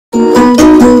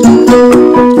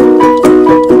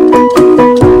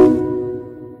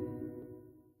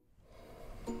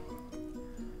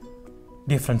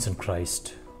Dear friends in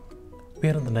Christ, we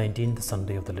are on the 19th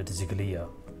Sunday of the liturgical year.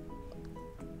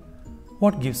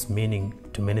 What gives meaning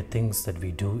to many things that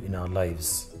we do in our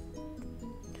lives?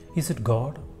 Is it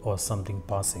God or something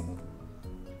passing?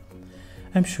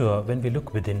 I'm sure when we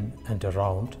look within and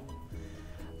around,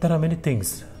 there are many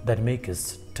things that make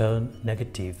us turn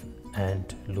negative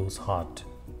and lose heart.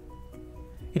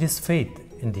 It is faith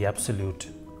in the absolute,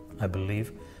 I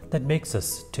believe, that makes us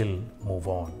still move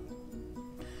on.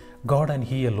 God and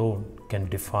He alone can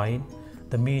define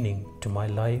the meaning to my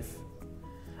life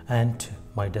and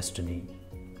my destiny.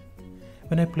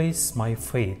 When I place my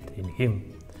faith in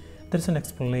Him, there is an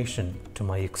explanation to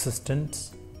my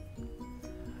existence,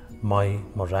 my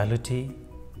morality,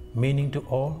 meaning to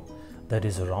all that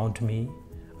is around me,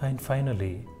 and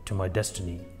finally to my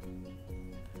destiny.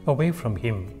 Away from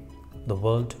Him, the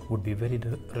world would be very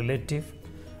relative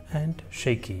and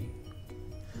shaky.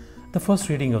 The first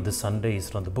reading of this Sunday is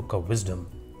from the book of Wisdom.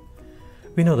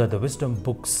 We know that the wisdom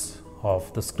books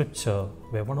of the scripture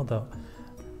were one of the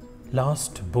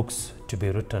last books to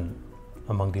be written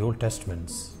among the Old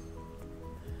Testaments.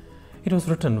 It was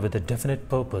written with a definite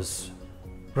purpose,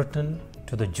 written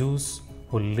to the Jews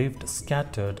who lived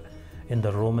scattered in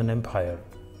the Roman Empire.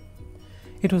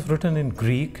 It was written in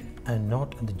Greek and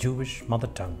not in the Jewish mother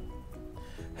tongue.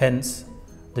 Hence,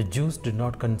 the Jews did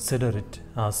not consider it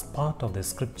as part of the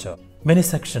scripture. Many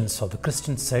sections of the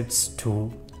Christian sects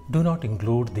too do not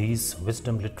include these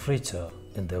wisdom literature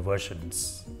in their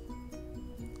versions.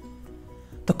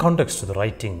 The context of the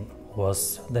writing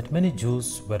was that many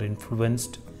Jews were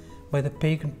influenced by the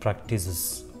pagan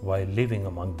practices while living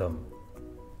among them.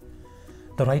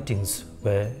 The writings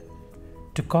were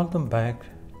to call them back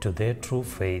to their true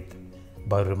faith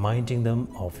by reminding them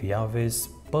of Yahweh's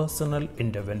personal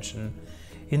intervention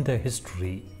in their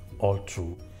history all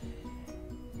through.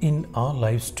 In our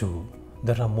lives too,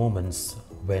 there are moments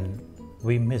when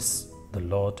we miss the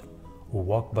Lord who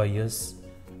walk by us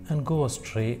and go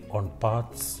astray on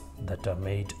paths that are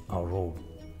made our own.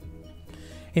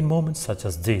 In moments such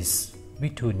as this, we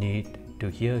too need to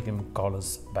hear Him call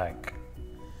us back.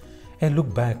 A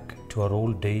look back to our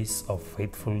old days of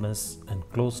faithfulness and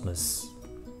closeness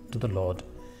to the Lord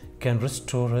can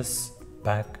restore us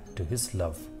back to His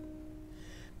love.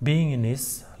 Being in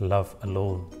His love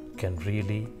alone can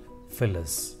really fill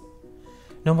us.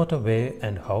 No matter where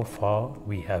and how far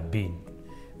we have been,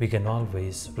 we can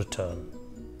always return.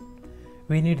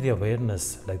 We need the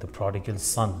awareness like the prodigal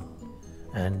son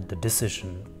and the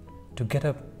decision to get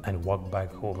up and walk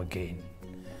back home again.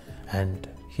 And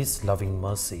His loving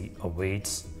mercy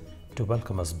awaits to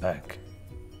welcome us back.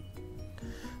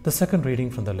 The second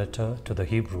reading from the letter to the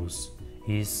Hebrews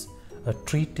is a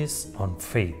treatise on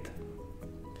faith.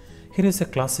 Here is a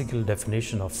classical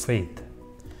definition of faith.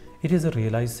 It is a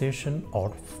realization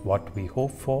of what we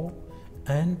hope for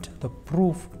and the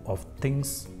proof of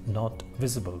things not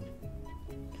visible.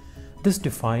 This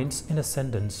defines in a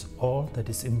sentence all that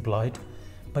is implied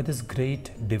by this great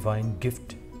divine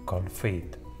gift called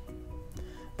faith.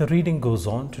 The reading goes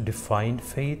on to define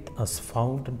faith as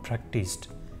found and practiced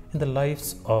in the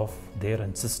lives of their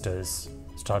ancestors,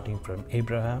 starting from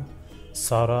Abraham,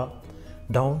 Sarah,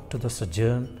 down to the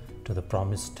sojourn to the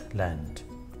promised land.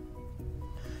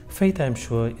 Faith, I am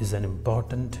sure, is an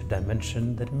important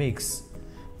dimension that makes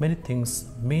many things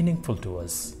meaningful to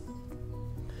us.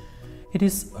 It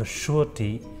is a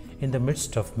surety in the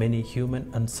midst of many human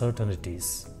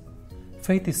uncertainties.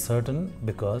 Faith is certain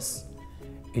because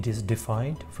it is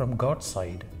defined from God's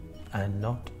side and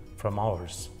not from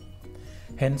ours.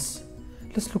 Hence,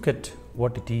 let's look at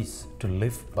what it is to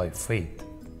live by faith.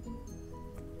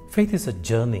 Faith is a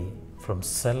journey from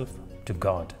self to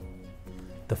God.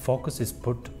 The focus is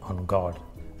put on God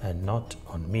and not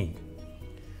on me.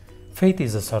 Faith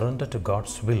is a surrender to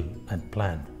God's will and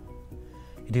plan.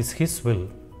 It is His will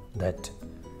that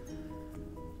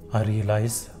I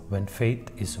realize when faith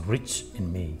is rich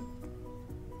in me.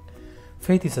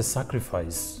 Faith is a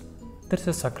sacrifice. There is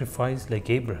a sacrifice like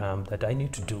Abraham that I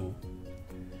need to do.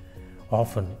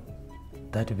 Often,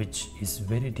 that which is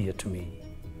very dear to me.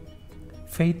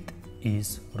 Faith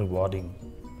is rewarding.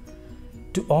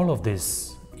 To all of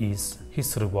this is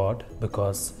His reward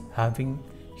because having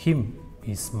Him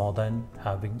is more than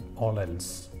having all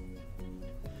else.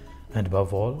 And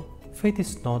above all, faith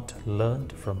is not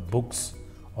learned from books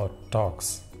or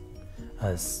talks,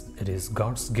 as it is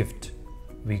God's gift.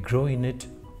 We grow in it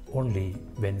only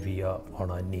when we are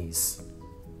on our knees.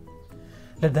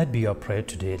 Let that be our prayer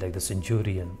today, like the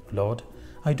centurion. Lord,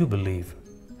 I do believe.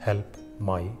 Help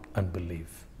my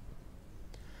unbelief.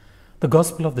 The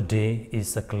Gospel of the day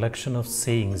is a collection of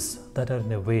sayings that are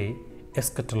in a way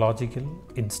eschatological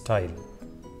in style.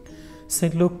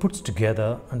 St. Luke puts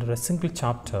together under a single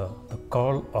chapter the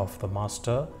call of the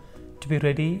Master to be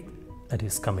ready at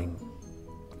his coming.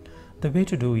 The way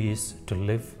to do is to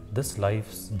live this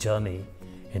life's journey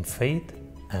in faith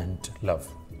and love.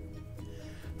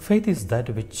 Faith is that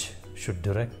which should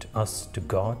direct us to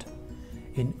God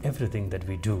in everything that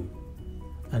we do,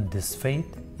 and this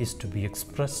faith is to be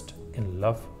expressed in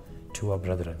love to our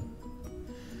brethren.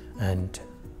 And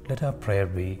let our prayer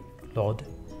be, Lord,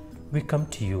 we come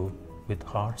to you with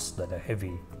hearts that are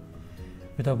heavy.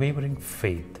 With our wavering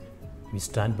faith, we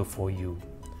stand before you.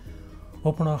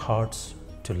 Open our hearts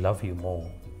to love you more,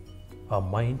 our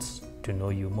minds to know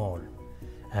you more,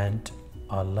 and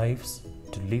our lives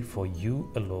to live for you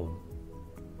alone.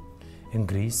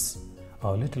 Increase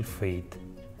our little faith,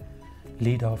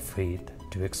 lead our faith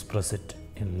to express it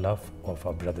in love of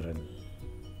our brethren.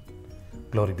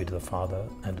 Glory be to the Father,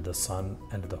 and to the Son,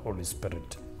 and to the Holy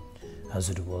Spirit, as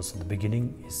it was in the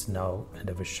beginning, is now, and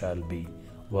ever shall be,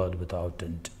 world without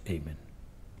end. Amen.